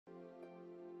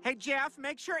Hey, Jeff,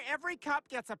 make sure every cup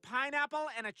gets a pineapple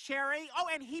and a cherry. Oh,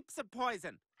 and heaps of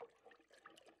poison.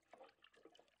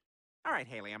 All right,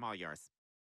 Haley, I'm all yours.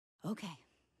 Okay,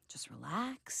 just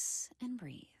relax and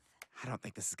breathe. I don't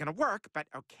think this is gonna work, but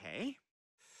okay.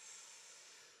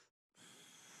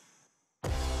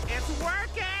 It's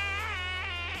working!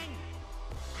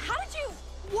 How did you...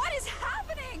 What is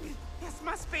happening? This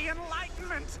must be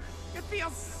enlightenment. It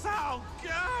feels so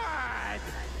good.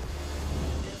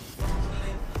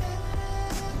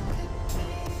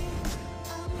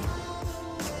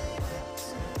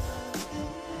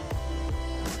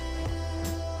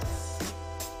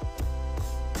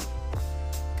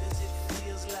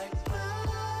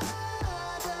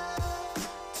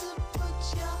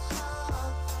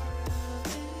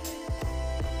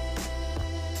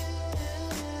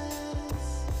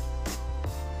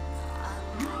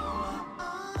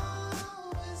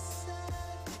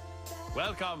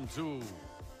 Welcome to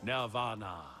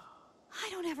Nirvana. I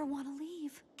don't ever want to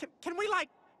leave. Can we, like,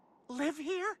 live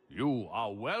here? You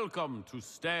are welcome to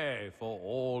stay for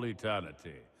all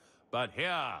eternity. But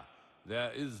here,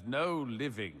 there is no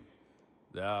living.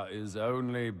 There is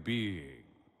only being.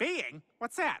 Being?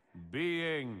 What's that?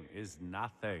 Being is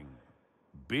nothing.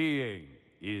 Being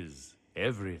is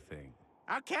everything.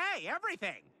 Okay,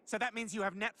 everything. So that means you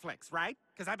have Netflix, right?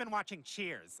 Because I've been watching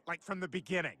Cheers, like from the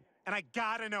beginning. And I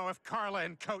gotta know if Carla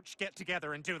and Coach get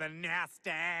together and do the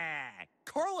nasty.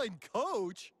 Carla and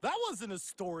Coach? That wasn't a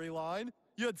storyline.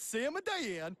 You had Sam and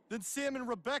Diane, then Sam and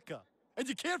Rebecca. And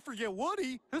you can't forget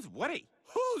Woody. Who's Woody?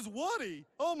 Who's Woody?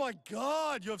 Oh my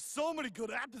God, you have so many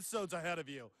good episodes ahead of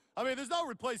you. I mean, there's no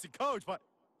replacing Coach, but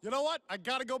you know what? I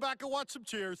gotta go back and watch some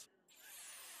Cheers.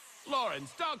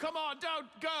 Lawrence, come on, don't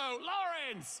go!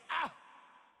 Lawrence! Ah!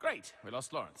 Great, we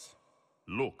lost Lawrence.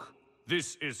 Look,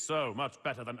 this is so much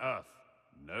better than Earth.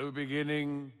 No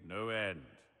beginning, no end.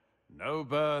 No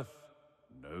birth,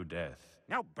 no death.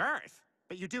 No birth?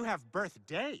 But you do have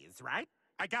birthdays, right?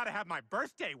 I gotta have my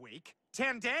birthday week.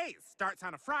 10 days. Starts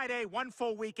on a Friday, 1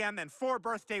 full weekend, then 4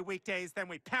 birthday weekdays, then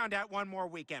we pound out 1 more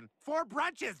weekend. 4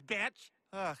 brunches, bitch!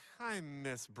 Ugh, I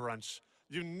miss brunch.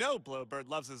 You know Blowbird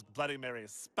loves his Bloody Mary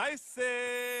spicy.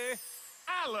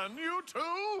 Alan, you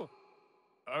too?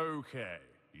 Okay,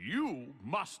 you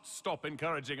must stop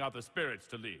encouraging other spirits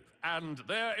to leave. And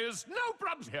there is no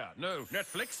brunch here. No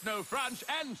Netflix, no brunch,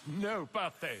 and no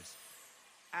birthdays.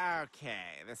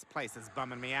 Okay, this place is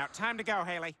bumming me out. Time to go,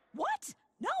 Haley. What?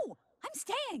 No, I'm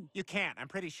staying. You can't. I'm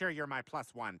pretty sure you're my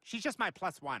 +1. She's just my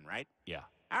 +1, right? Yeah.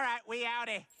 All right, we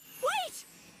outie. Wait!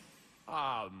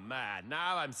 Oh, man,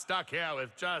 now I'm stuck here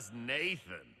with just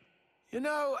Nathan. You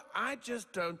know, I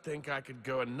just don't think I could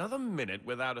go another minute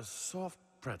without a soft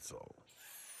pretzel.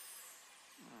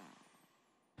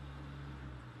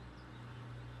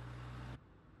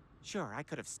 Sure, I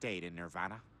could have stayed in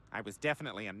Nirvana. I was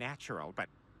definitely a natural, but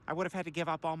I would have had to give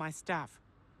up all my stuff.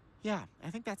 Yeah, I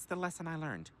think that's the lesson I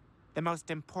learned. The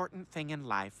most important thing in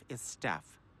life is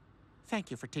stuff.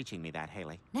 Thank you for teaching me that,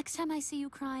 Haley. Next time I see you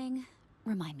crying,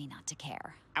 remind me not to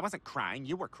care. I wasn't crying,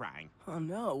 you were crying. Oh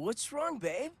no, what's wrong,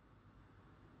 babe?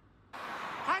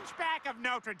 Hunchback of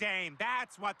Notre Dame,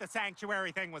 that's what the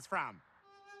sanctuary thing was from.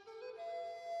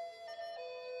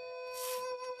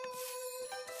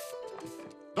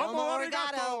 Domo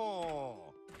arigato!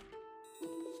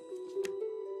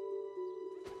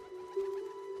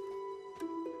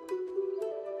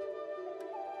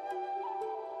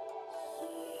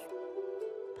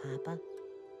 Papa,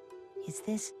 is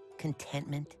this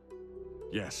contentment?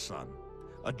 Yes, son.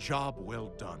 A job well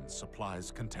done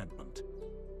supplies contentment.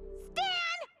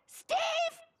 Stan!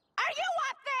 Steve! Are you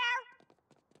up there?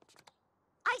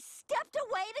 I stepped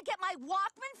away to get my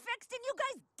Walkman fixed and you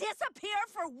guys disappear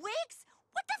for weeks?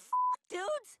 What the f***,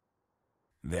 dudes?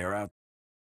 They're out